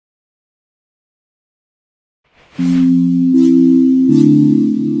At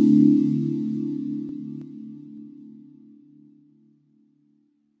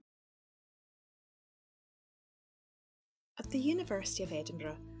the University of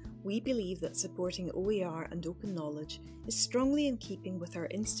Edinburgh, we believe that supporting OER and open knowledge is strongly in keeping with our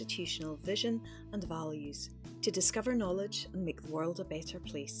institutional vision and values to discover knowledge and make the world a better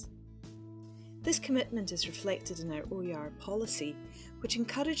place. This commitment is reflected in our OER policy, which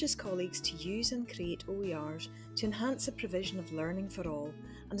encourages colleagues to use and create OERs to enhance the provision of learning for all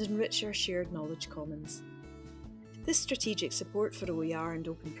and enrich our shared knowledge commons. This strategic support for OER and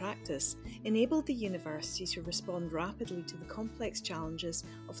open practice enabled the university to respond rapidly to the complex challenges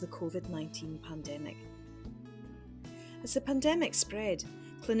of the COVID-19 pandemic. As the pandemic spread,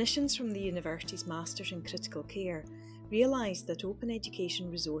 clinicians from the university's Masters in Critical Care realised that open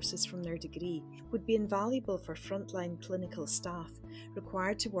education resources from their degree would be invaluable for frontline clinical staff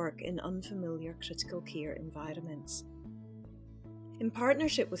required to work in unfamiliar critical care environments. In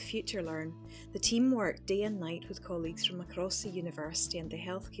partnership with FutureLearn, the team worked day and night with colleagues from across the university and the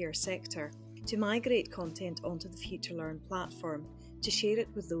healthcare sector to migrate content onto the FutureLearn platform to share it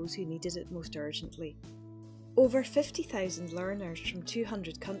with those who needed it most urgently. Over 50,000 learners from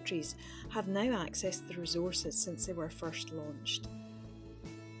 200 countries have now accessed the resources since they were first launched.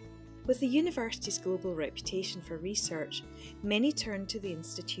 With the university's global reputation for research, many turned to the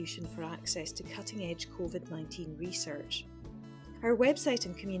institution for access to cutting-edge COVID-19 research. Our website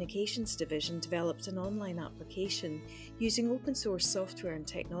and communications division developed an online application using open source software and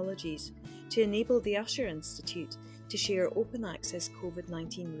technologies to enable the Usher Institute to share open access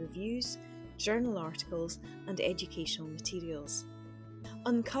COVID-19 reviews, journal articles and educational materials.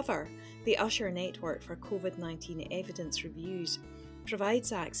 Uncover, the Usher network for COVID-19 evidence reviews,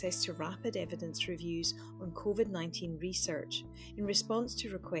 provides access to rapid evidence reviews on COVID-19 research in response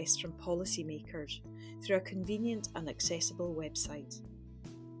to requests from policymakers through a convenient and accessible website.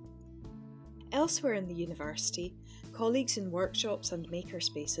 Elsewhere in the university, colleagues in workshops and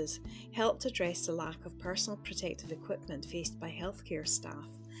makerspaces helped address the lack of personal protective equipment faced by healthcare staff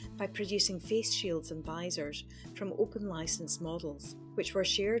by producing face shields and visors from open license models, which were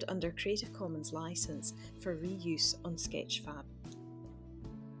shared under Creative Commons license for reuse on Sketchfab.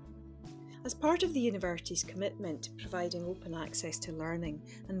 As part of the university's commitment to providing open access to learning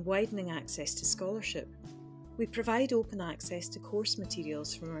and widening access to scholarship, we provide open access to course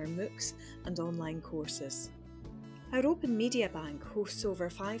materials from our MOOCs and online courses. Our Open Media Bank hosts over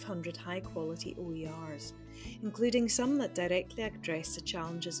 500 high-quality OERs, including some that directly address the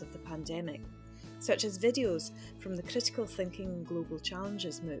challenges of the pandemic, such as videos from the Critical Thinking and Global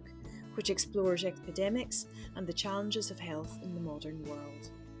Challenges MOOC, which explores epidemics and the challenges of health in the modern world.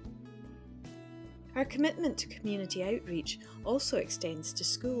 Our commitment to community outreach also extends to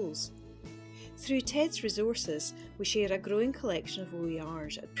schools. Through TED's resources, we share a growing collection of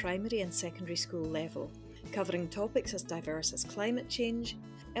OERs at primary and secondary school level, covering topics as diverse as climate change,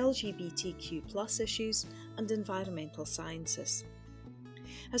 LGBTQ+ issues, and environmental sciences.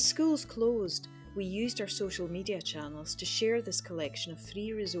 As schools closed, we used our social media channels to share this collection of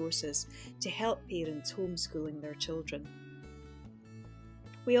free resources to help parents homeschooling their children.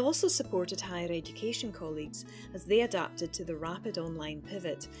 We also supported higher education colleagues as they adapted to the rapid online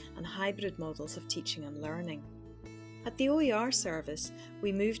pivot and hybrid models of teaching and learning. At the OER service,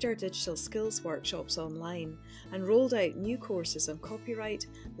 we moved our digital skills workshops online and rolled out new courses on copyright,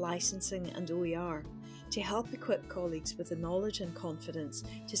 licensing and OER to help equip colleagues with the knowledge and confidence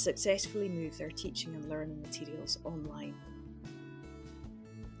to successfully move their teaching and learning materials online.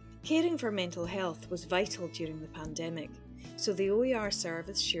 Caring for mental health was vital during the pandemic, so the OER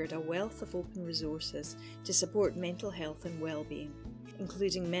service shared a wealth of open resources to support mental health and well-being,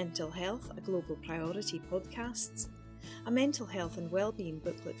 including Mental Health, a Global Priority podcasts, a mental health and well-being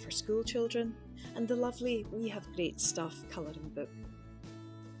booklet for school children, and the lovely We Have Great Stuff colouring book.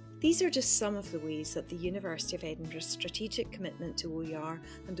 These are just some of the ways that the University of Edinburgh's strategic commitment to OER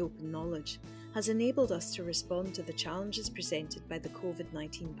and open knowledge has enabled us to respond to the challenges presented by the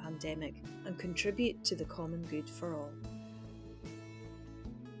COVID-19 pandemic and contribute to the common good for all.